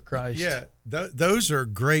Case for Christ. Yeah, Those are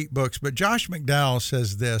great books. But Josh McDowell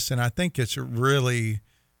says this, and I think it's really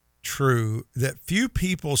true, that few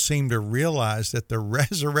people seem to realize that the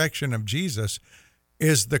resurrection of Jesus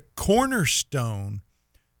is the cornerstone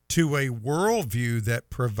to a worldview that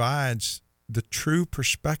provides the true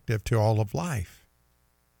perspective to all of life.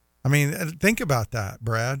 I mean, think about that,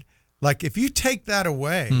 Brad. Like, if you take that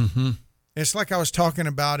away, it's like I was talking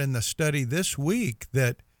about in the study this week,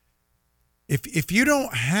 that if you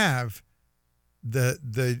don't have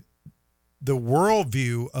the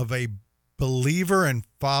worldview of a believer and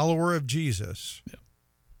follower of Jesus,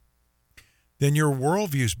 then your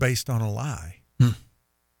worldview is based on a lie.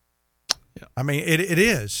 I mean, it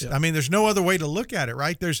is. I mean, there's no other way to look at it,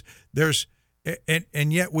 right?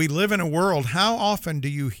 And yet we live in a world. How often do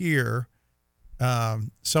you hear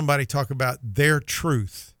somebody talk about their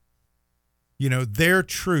truth? You know, their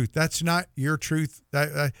truth. That's not your truth.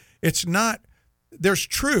 It's not. There's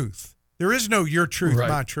truth. There is no your truth,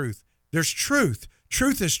 my truth. There's truth.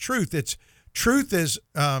 Truth is truth. Truth is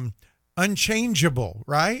unchangeable,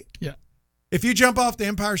 right? Yeah. If you jump off the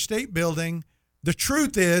Empire State Building, the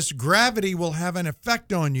truth is gravity will have an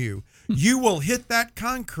effect on you. You will hit that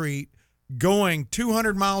concrete going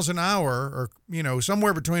 200 miles an hour, or, you know,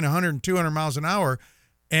 somewhere between 100 and 200 miles an hour,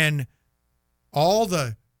 and all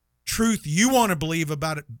the truth you want to believe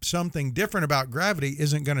about it, something different about gravity,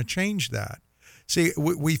 isn't going to change that. See,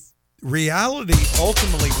 reality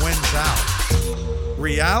ultimately wins out.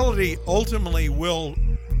 Reality ultimately will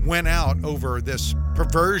win out over this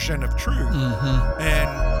perversion of truth. And,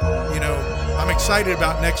 you know, I'm excited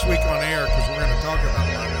about next week on air because we're going to talk about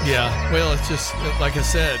that. Yeah, well, it's just, like I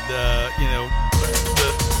said, you know,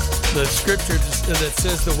 the scripture that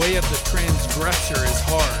says the way of the transgressor is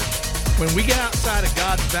hard. When we get outside of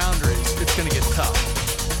God's boundaries, it's going to get tough.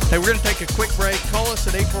 Hey, we're going to take a quick break. Call us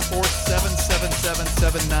at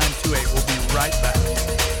 844-777-7928. We'll be right back.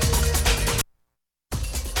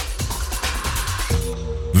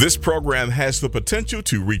 This program has the potential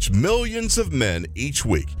to reach millions of men each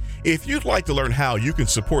week. If you'd like to learn how you can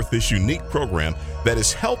support this unique program that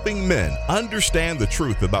is helping men understand the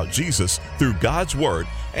truth about Jesus through God's Word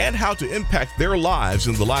and how to impact their lives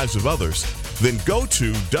and the lives of others, then go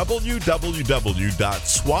to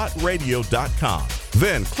www.swatradio.com.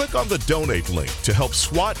 Then click on the donate link to help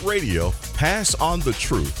SWAT Radio pass on the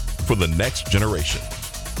truth for the next generation.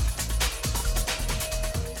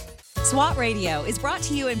 SWAT Radio is brought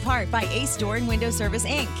to you in part by Ace Door and Window Service,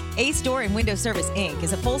 Inc. Ace Door and Window Service, Inc.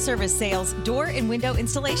 is a full-service sales door and window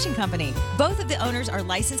installation company. Both of the owners are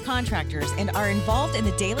licensed contractors and are involved in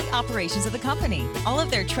the daily operations of the company. All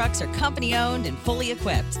of their trucks are company-owned and fully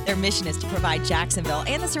equipped. Their mission is to provide Jacksonville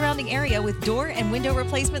and the surrounding area with door and window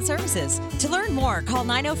replacement services. To learn more, call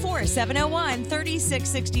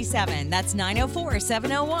 904-701-3667. That's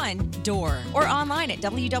 904-701-DOOR. Or online at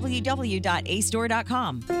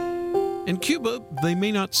www.acedoor.com. In Cuba, they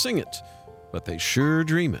may not sing it, but they sure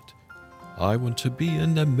dream it. I want to be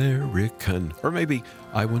an American, or maybe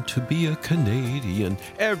I want to be a Canadian.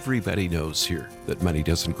 Everybody knows here that money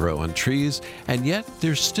doesn't grow on trees, and yet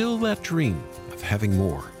there's still that dream of having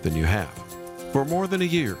more than you have. For more than a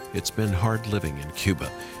year, it's been hard living in Cuba.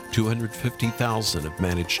 250,000 have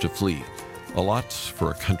managed to flee, a lot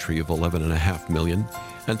for a country of 11.5 million,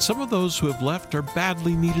 and some of those who have left are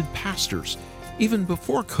badly needed pastors. Even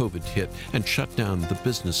before COVID hit and shut down the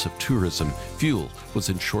business of tourism, fuel was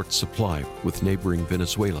in short supply, with neighboring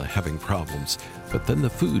Venezuela having problems. But then the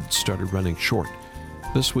food started running short.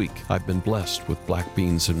 This week, I've been blessed with black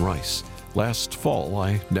beans and rice. Last fall,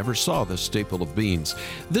 I never saw this staple of beans.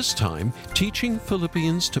 This time, teaching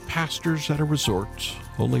Philippians to pastors at a resort.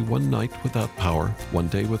 Only one night without power, one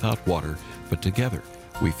day without water, but together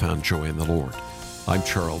we found joy in the Lord. I'm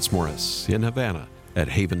Charles Morris in Havana at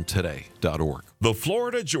haventoday.org. The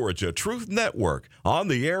Florida-Georgia Truth Network, on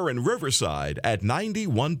the air in Riverside at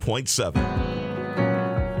 91.7.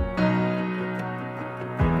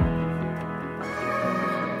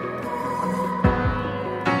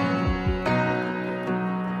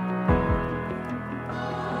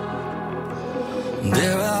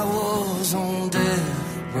 There I was on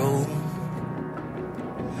death row,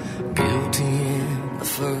 guilty in the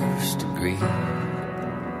first degree.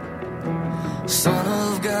 Son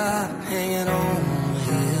of God hanging on a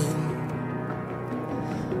hill.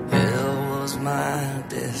 Hell was my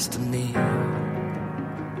destiny.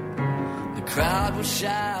 The crowd was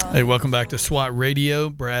shouting. Hey, welcome back to SWAT Radio.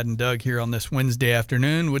 Brad and Doug here on this Wednesday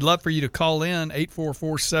afternoon. We'd love for you to call in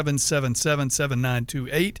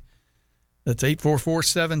 844-777-7928. That's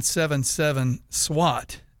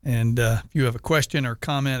 844-777-SWAT. And if you have a question or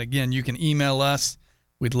comment, again, you can email us.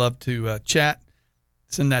 We'd love to chat.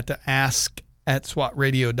 Send that to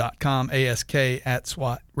ask@swatradio.com,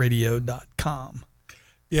 ask@swatradio.com.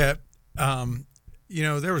 Yeah.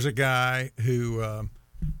 There was a guy who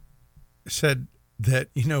said that,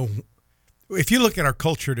 if you look at our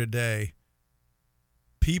culture today,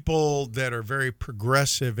 people that are very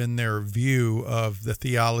progressive in their view of the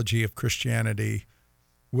theology of Christianity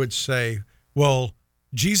would say, well,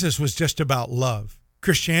 Jesus was just about love.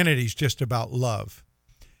 Christianity's just about love.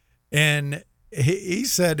 And he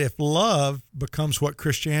said if love becomes what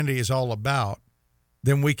Christianity is all about,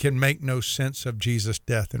 then we can make no sense of Jesus'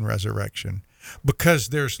 death and resurrection, because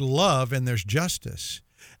there's love and there's justice.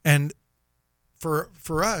 And for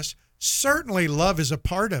us, certainly love is a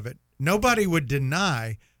part of it. Nobody would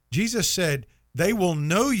deny. Jesus said, they will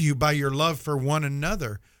know you by your love for one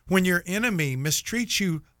another. When your enemy mistreats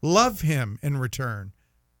you, love him in return.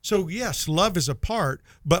 So yes, love is a part,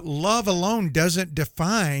 but love alone doesn't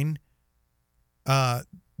define the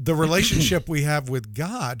relationship we have with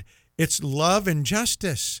God. It's love and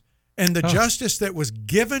justice. And the justice that was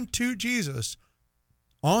given to Jesus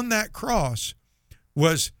on that cross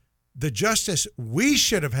was the justice we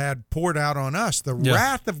should have had poured out on us, the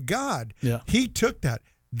wrath of God. Yeah. He took that.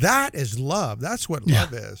 That is love. That's what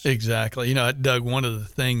love is. Exactly. Doug, one of the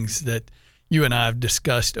things that you and I have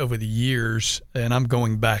discussed over the years, and I'm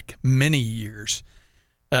going back many years,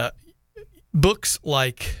 books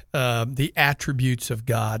like The Attributes of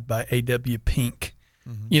God by A.W. Pink.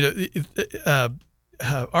 Mm-hmm.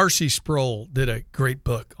 R.C. Sproul did a great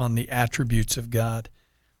book on the attributes of God.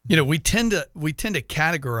 We tend to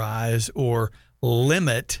categorize or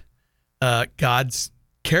limit God's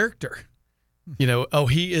character.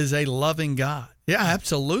 He is a loving God. Yeah,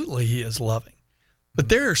 absolutely, he is loving. But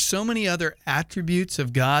there are so many other attributes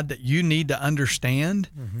of God that you need to understand.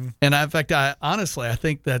 Mm-hmm. And in fact, I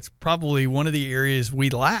think that's probably one of the areas we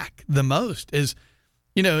lack the most is,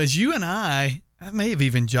 as you and I may have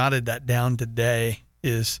even jotted that down today,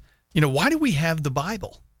 is, why do we have the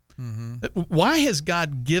Bible? Mm-hmm. Why has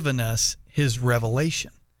God given us his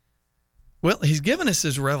revelation? Well, he's given us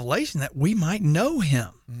his revelation that we might know him.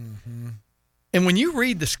 Mm-hmm. And when you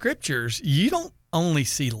read the scriptures, you don't only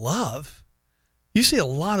see love, you see a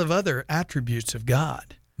lot of other attributes of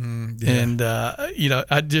God. And,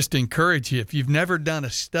 I just encourage you, if you've never done a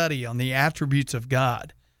study on the attributes of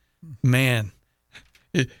God, man,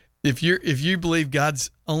 if you believe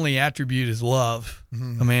God's only attribute is love,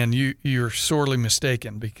 man, you're sorely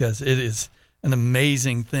mistaken, because it is an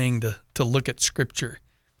amazing thing to look at Scripture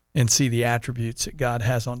and see the attributes that God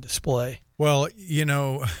has on display. Well,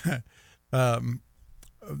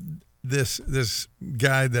 this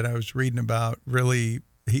guy that I was reading about, really,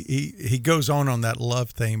 he goes on that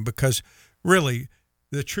love thing, because really,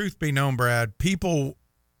 the truth be known, Brad, people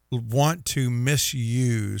want to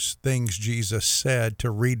misuse things Jesus said to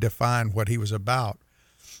redefine what he was about.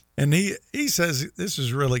 And he says, this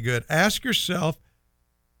is really good. Ask yourself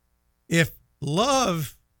if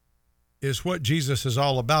love is what Jesus is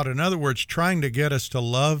all about. In other words, trying to get us to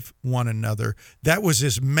love one another. That was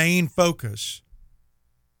his main focus.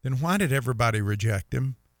 Then why did everybody reject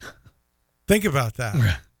him? Think about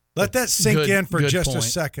that. Let that sink in for just a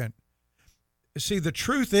second. See, the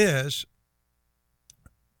truth is,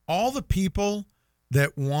 all the people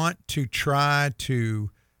that want to try to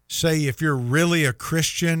say, if you're really a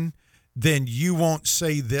Christian, then you won't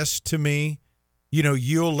say this to me,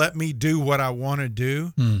 you'll let me do what I want to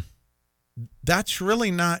do. That's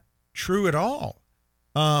really not true at all.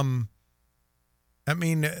 The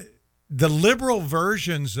liberal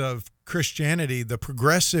versions of Christianity, the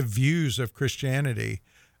progressive views of Christianity,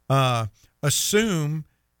 assume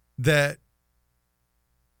that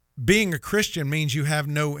being a Christian means you have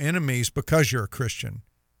no enemies because you're a Christian.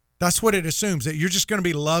 That's what it assumes, that you're just going to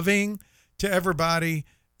be loving to everybody,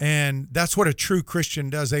 and that's what a true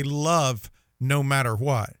Christian does. They love no matter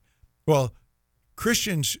what. Well,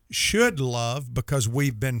 Christians should love because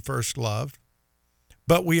we've been first loved,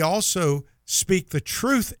 but we also speak the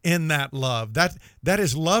truth in that love. That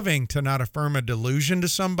is loving, to not affirm a delusion to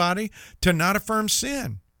somebody, to not affirm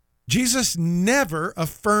sin. Jesus never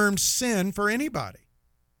affirmed sin for anybody.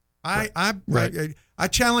 I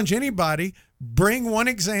challenge anybody, bring one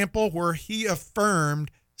example where he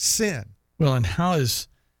affirmed sin. Well, and how is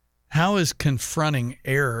confronting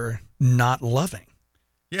error not loving?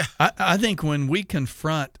 Yeah. I think when we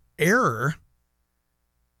confront error,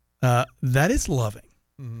 that is loving.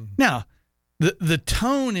 Mm-hmm. Now, the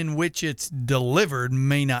tone in which it's delivered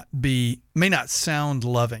may not sound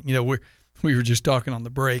loving. We were just talking on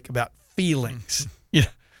the break about feelings.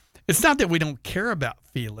 It's not that we don't care about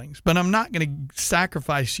feelings, but I'm not going to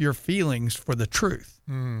sacrifice your feelings for the truth.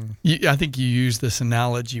 I think you used this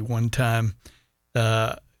analogy one time,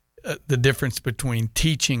 the difference between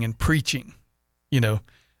teaching and preaching.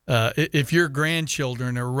 If your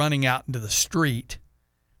grandchildren are running out into the street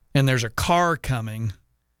and there's a car coming,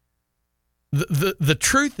 the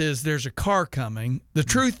truth is there's a car coming. The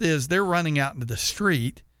truth is they're running out into the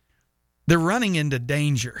street. They're running into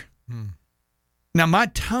danger. Now, my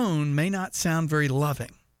tone may not sound very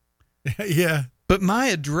loving. Yeah. But my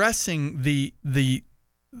addressing the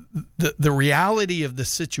reality of the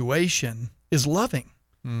situation is loving.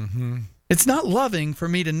 Mm-hmm. It's not loving for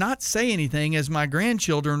me to not say anything as my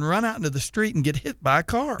grandchildren run out into the street and get hit by a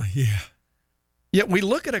car. Yeah. Yet we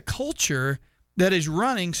look at a culture that is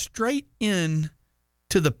running straight in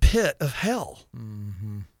to the pit of hell.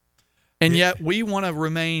 Mm-hmm. And yet we want to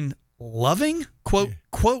remain loving, quote,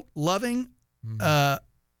 loving.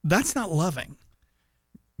 That's not loving.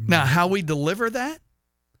 Now, how we deliver that,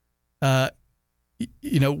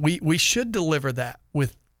 we should deliver that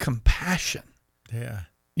with compassion. Yeah.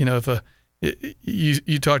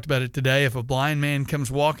 You talked about it today. If a blind man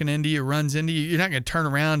comes walking into you, runs into you, you're not going to turn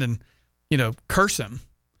around and, curse him.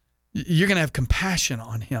 You're going to have compassion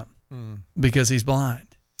on him because he's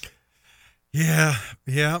blind. Yeah.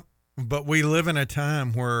 Yeah. But we live in a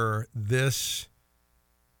time where this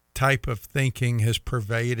type of thinking has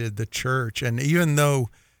pervaded the church. And even though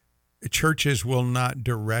churches will not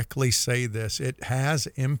directly say this, it has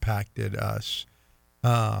impacted us.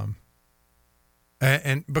 And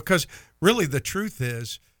because really the truth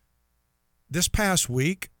is, this past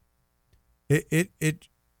week, it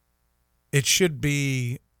should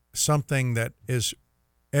be something that is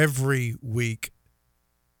every week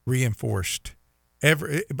reinforced.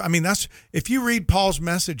 That's, if you read Paul's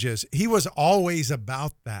messages, he was always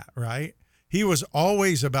about that, right? He was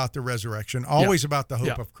always about the resurrection, always about the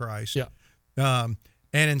hope of Christ. Yeah. And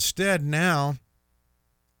instead now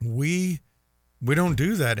we don't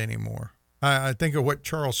do that anymore. I think of what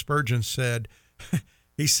Charles Spurgeon said.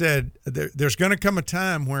 He said, there's going to come a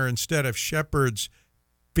time where instead of shepherds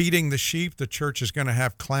feeding the sheep, the church is going to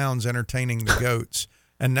have clowns entertaining the goats.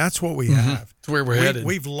 And that's what we have. That's where we're headed.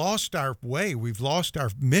 We've lost our way. We've lost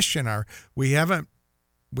our mission. We've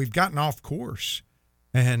gotten off course.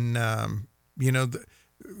 And,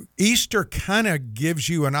 Easter kind of gives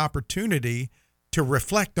you an opportunity to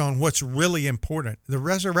reflect on what's really important. The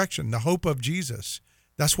resurrection, the hope of Jesus.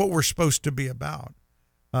 That's what we're supposed to be about.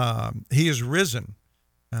 He is risen.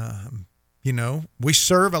 We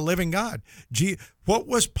serve a living God. What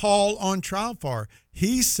was Paul on trial for?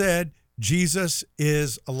 He said, Jesus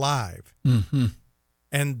is alive. Mm-hmm.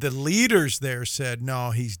 And the leaders there said,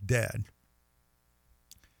 no, he's dead.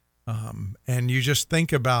 And you just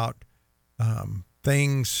think about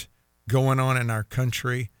things going on in our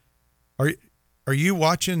country. Are you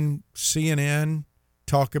watching CNN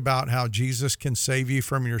talk about how Jesus can save you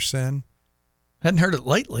from your sin? Hadn't heard it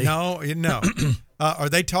lately. No. Are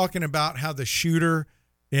they talking about how the shooter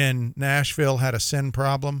in Nashville had a sin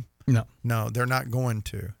problem? No, they're not going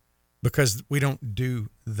to. Because we don't do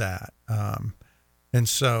that. And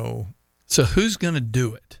so who's going to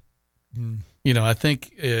do it? I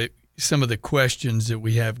think some of the questions that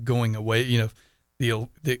we have going away,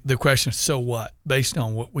 the question, so what, based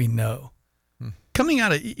on what we know. Coming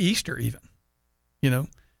out of Easter even,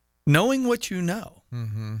 knowing what you know,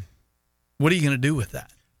 what are you going to do with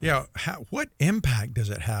that? Yeah, what impact does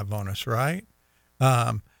it have on us, right?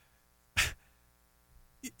 And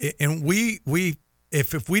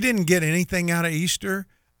if we didn't get anything out of Easter,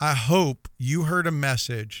 I hope you heard a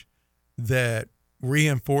message that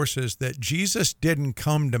reinforces that Jesus didn't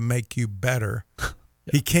come to make you better.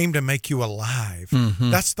 He came to make you alive.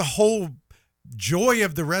 That's the whole joy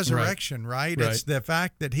of the resurrection, right? It's the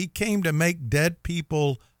fact that he came to make dead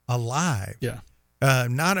people alive. Yeah.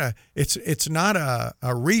 It's not a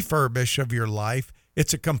refurbish of your life.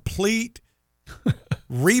 It's a complete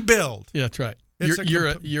rebuild. Yeah, that's right.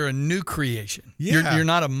 You're a new creation. Yeah. You're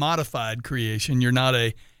not a modified creation. You're not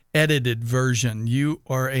a edited version. You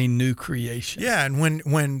are a new creation. Yeah, and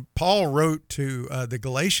when Paul wrote to the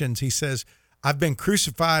Galatians, he says, I've been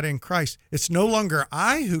crucified in Christ. It's no longer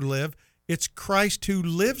I who live, it's Christ who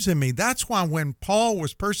lives in me. That's why when Paul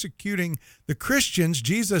was persecuting the Christians,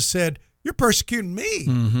 Jesus said, you're persecuting me.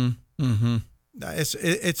 And this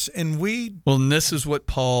is what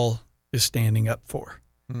Paul is standing up for.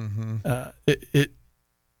 It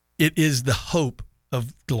is the hope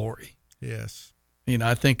of glory. Yes.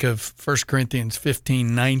 I think of 1 Corinthians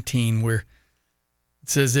 15:19, where it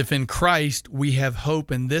says, if in Christ we have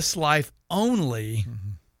hope in this life only,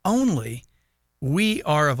 we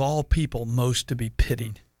are of all people most to be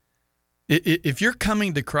pitied. If you're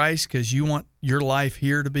coming to Christ because you want your life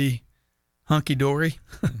here to be hunky-dory,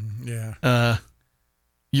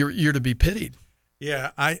 you're to be pitied.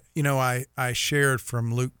 Yeah, I shared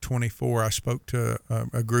from Luke 24. I spoke to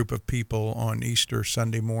a group of people on Easter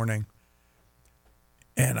Sunday morning,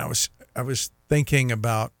 and I was thinking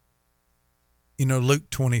about, Luke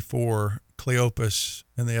 24, Cleopas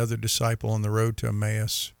and the other disciple on the road to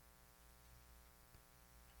Emmaus,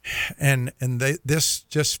 and this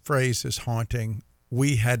just phrase is haunting.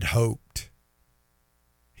 We had hoped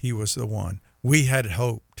he was the one. We had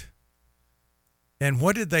hoped. And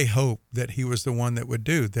what did they hope that he was the one that would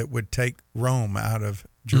do, that would take Rome out of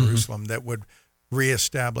Jerusalem, that would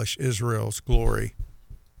reestablish Israel's glory?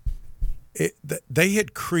 They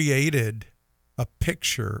had created a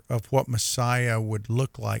picture of what Messiah would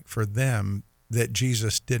look like for them that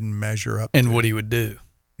Jesus didn't measure up and to. What he would do.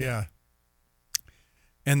 Yeah.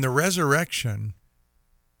 And the resurrection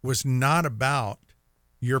was not about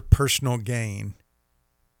your personal gain.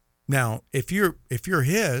 Now, if you're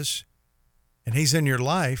his and he's in your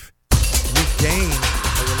life, you gain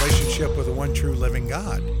a relationship with the one true living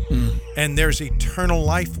God. And there's eternal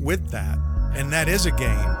life with that. And that is a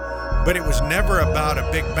gain. But it was never about a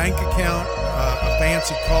big bank account, a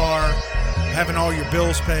fancy car, having all your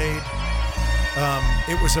bills paid.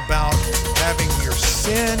 It was about having your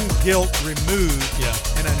sin guilt removed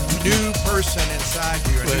and a new person inside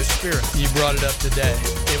you, a new spirit. You brought it up today.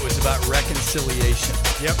 It was about reconciliation.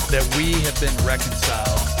 Yep. That we have been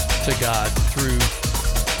reconciled to God through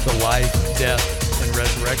the life, death, and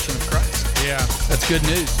resurrection of Christ. Yeah. That's good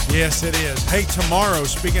news. Yes, it is. Hey, tomorrow,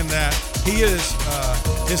 speaking of that, he is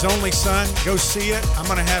his only son. Go see it. I'm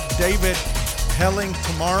going to have David Helling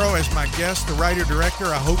tomorrow as my guest, the writer-director.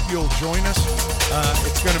 I hope you'll join us.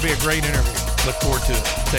 It's going to be a great interview. Look forward to it. Take